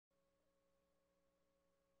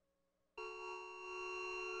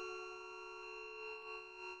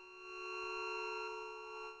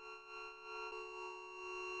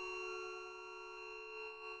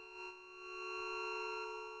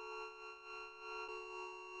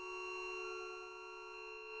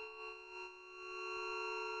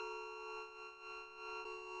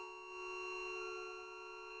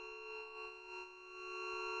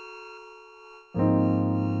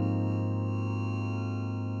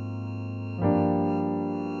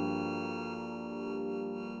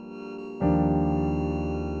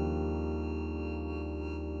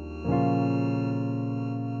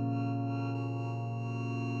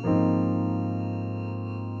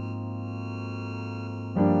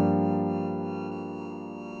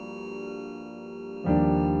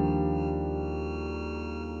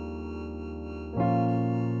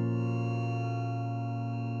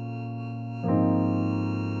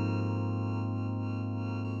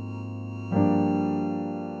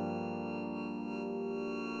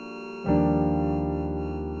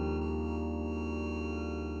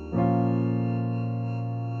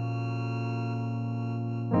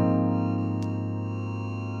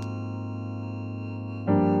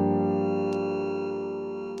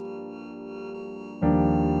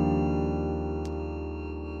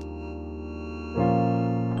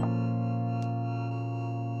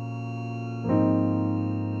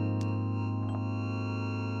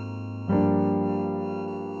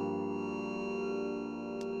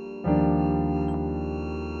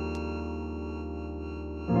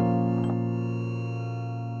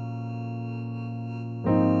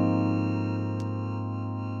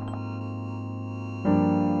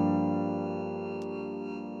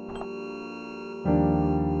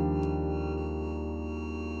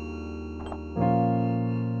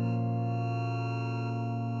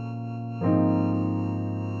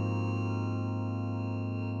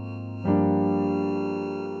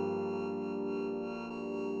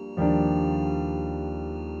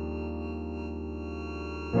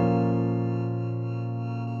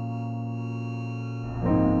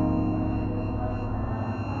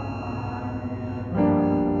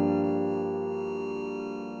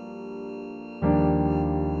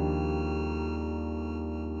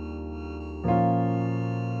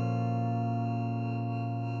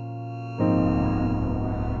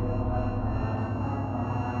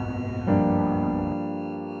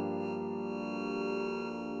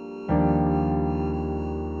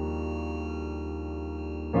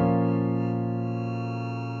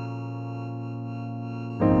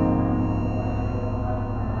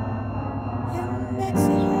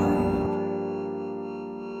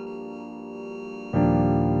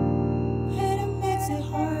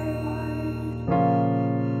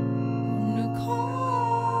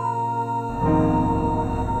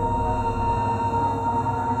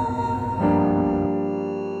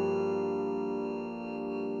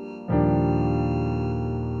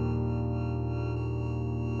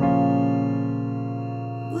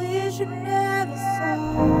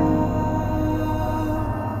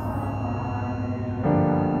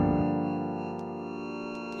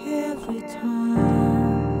every time.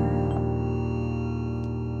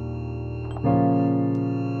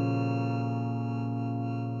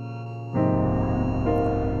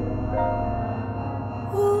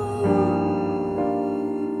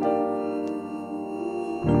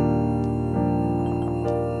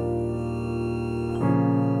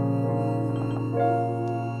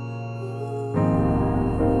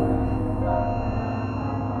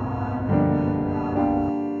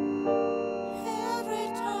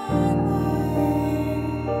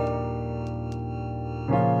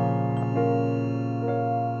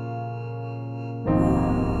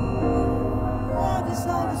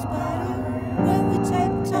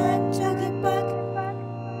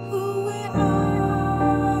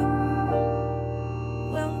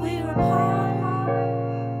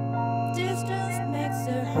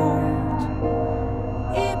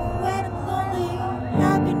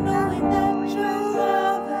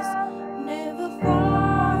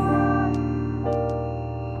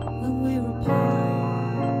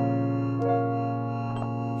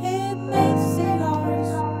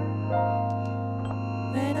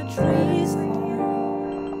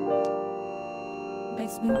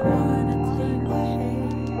 Makes me wanna clean my hair,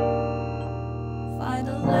 find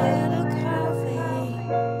a little coffee,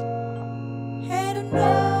 and to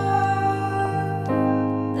know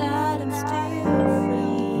that I'm still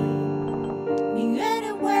free. Me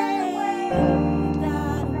anyway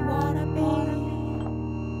that I wanna be.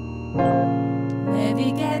 Maybe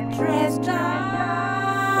get dressed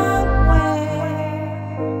up, wear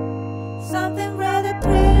something rather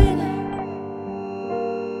pretty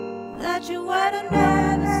that you wouldn't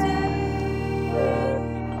never seen.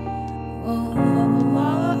 Oh, oh,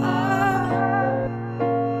 oh, oh.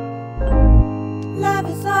 Love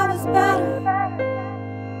is always better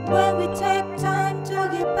when we take time to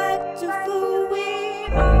get back to who we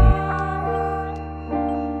are.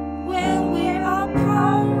 When we are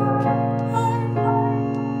apart,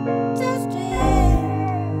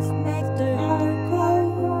 distance makes the heart grow.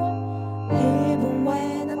 Even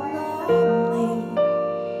when I'm lonely,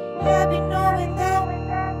 happy knowing that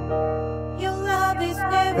your love is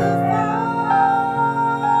never far.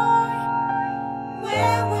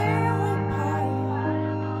 When we're apart,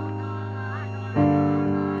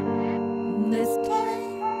 this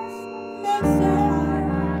dance makes it hard.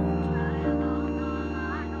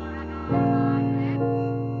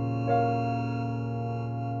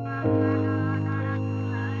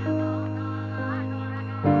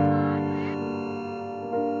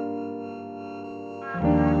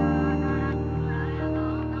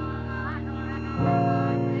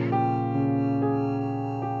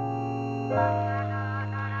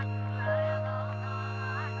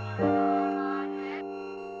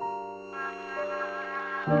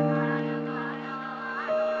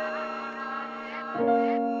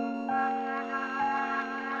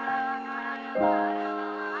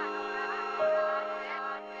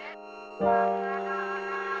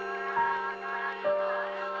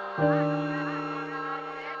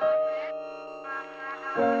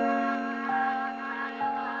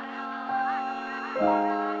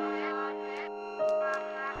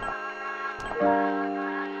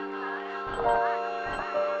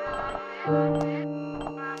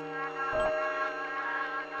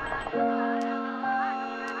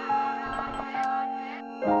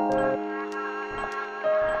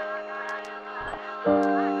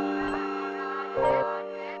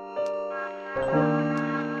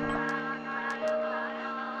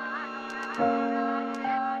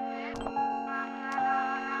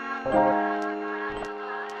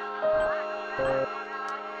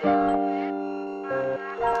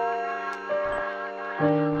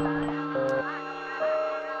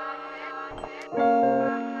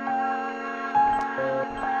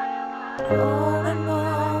 On and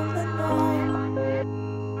on and on,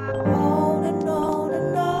 on and on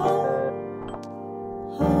and on,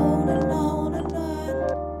 on and on and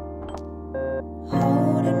on,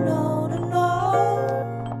 on and on and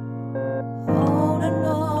on, on and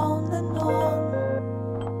on and on,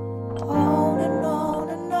 on and on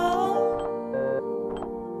and on,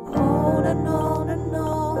 on and on and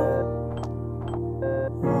on,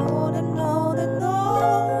 on and on and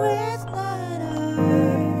on. It's not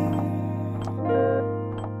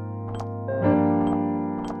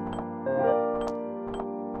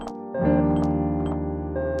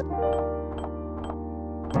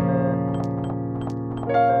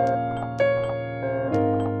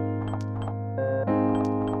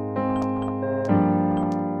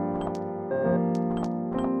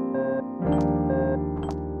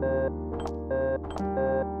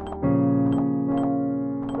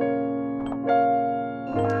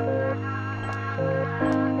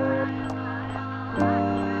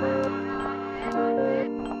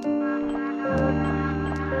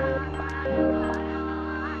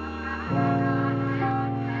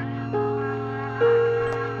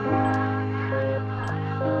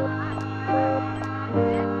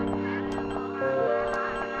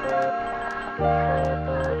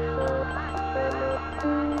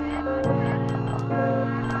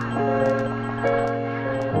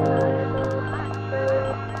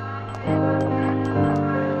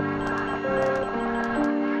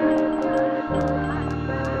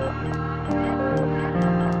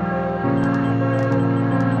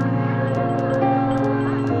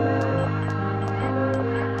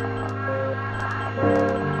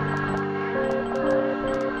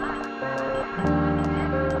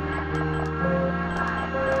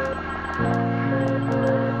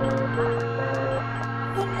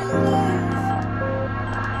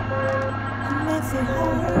it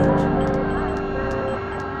hard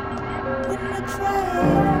when the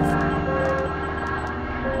drive.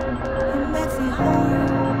 It makes it hard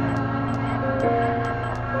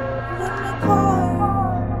when the car.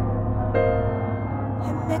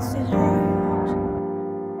 It makes it hard.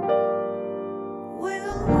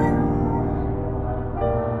 We'll learn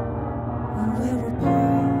when we're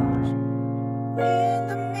apart. In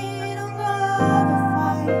the middle of a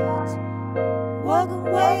fight, walk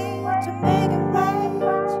away to make it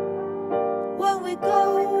right. When we go,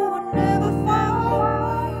 we'll never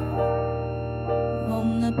find. On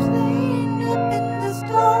the plane up in the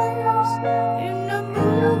stars, in the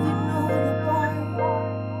movie all apart.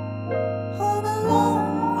 Home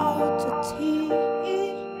alone out to tea.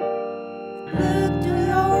 Look to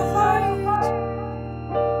your heart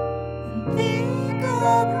and think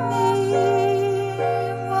of me.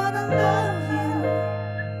 Wanna love you,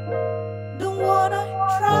 don't wanna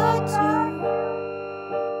try to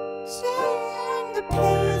change the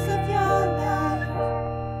pace of your life.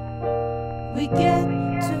 We get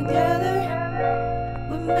together,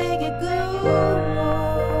 we make it good.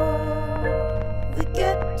 We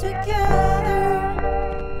get together.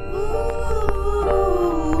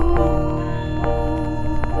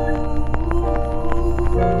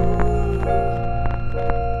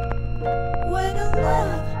 When you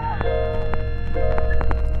love,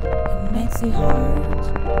 it makes it hard.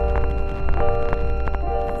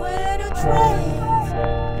 When you trade,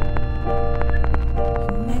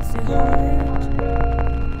 it makes it hard.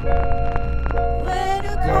 When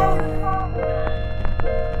you call,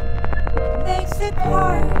 it makes it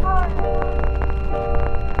hard.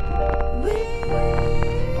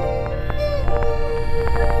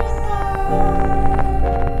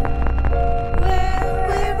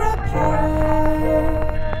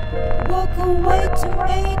 Way to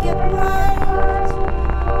make it right.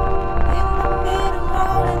 In the middle,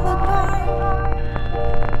 out in the dark.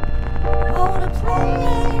 On a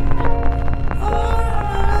plane, on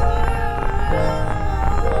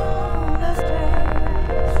the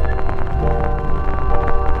stairs.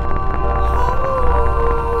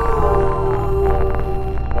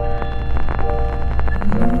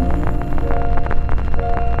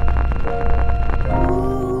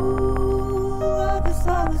 Love is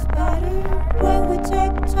always better when we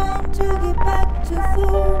take time to get back to who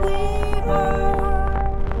we are.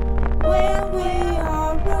 When we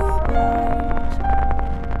are apart,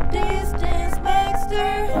 distance makes the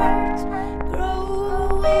heart grow.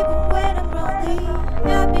 Even when I'm lonely,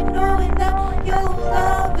 happy knowing that your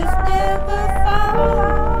love is never far.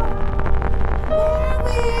 When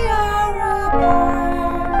we are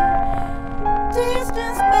apart,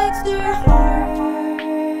 distance makes the heart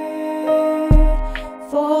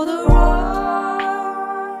for the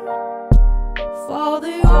for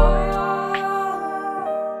the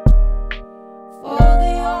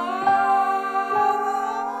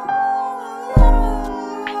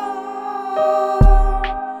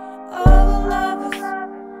our love is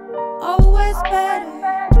always better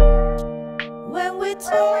when we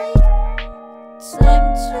take time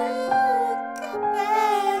to get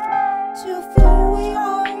back to who we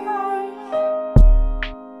are.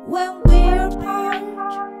 When we're apart,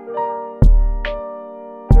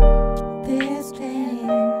 this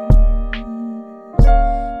dance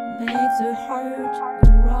makes our heart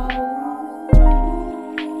grow.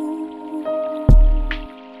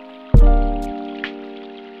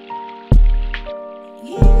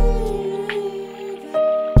 Even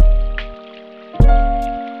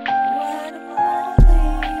when I'm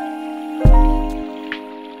lonely,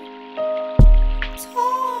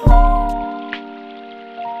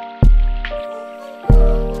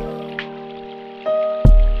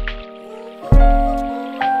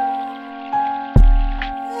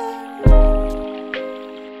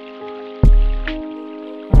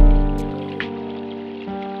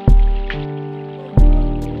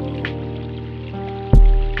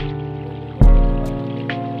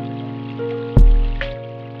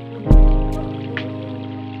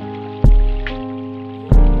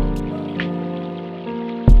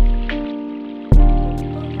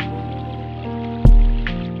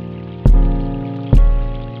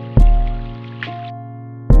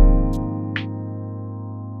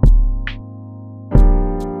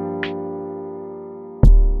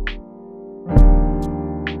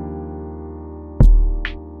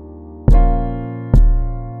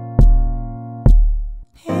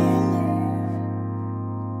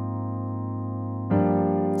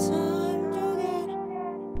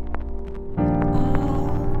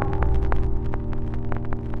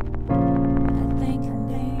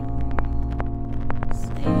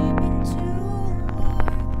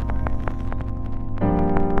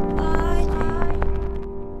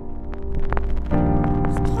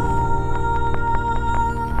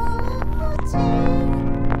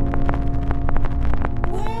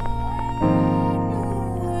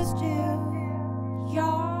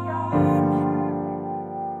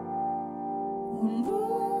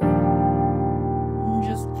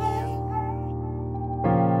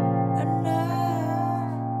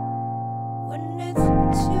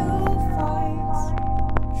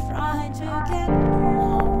 get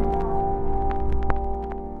home.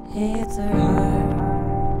 It's a hard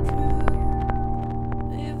truth.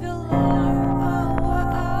 If you love,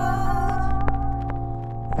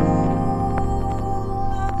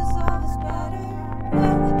 love is always better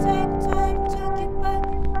when we take time to get back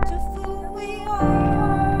to who we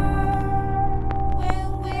are. When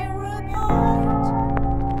we're apart,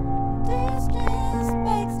 distance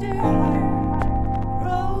makes the heart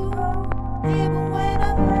grow. Even when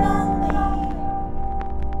I'm lonely,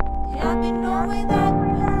 happy knowing that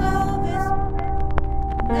love is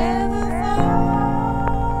never far.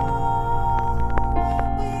 When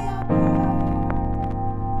we are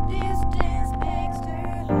apart, distance makes the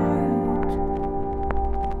heart,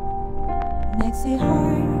 makes it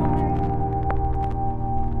hard.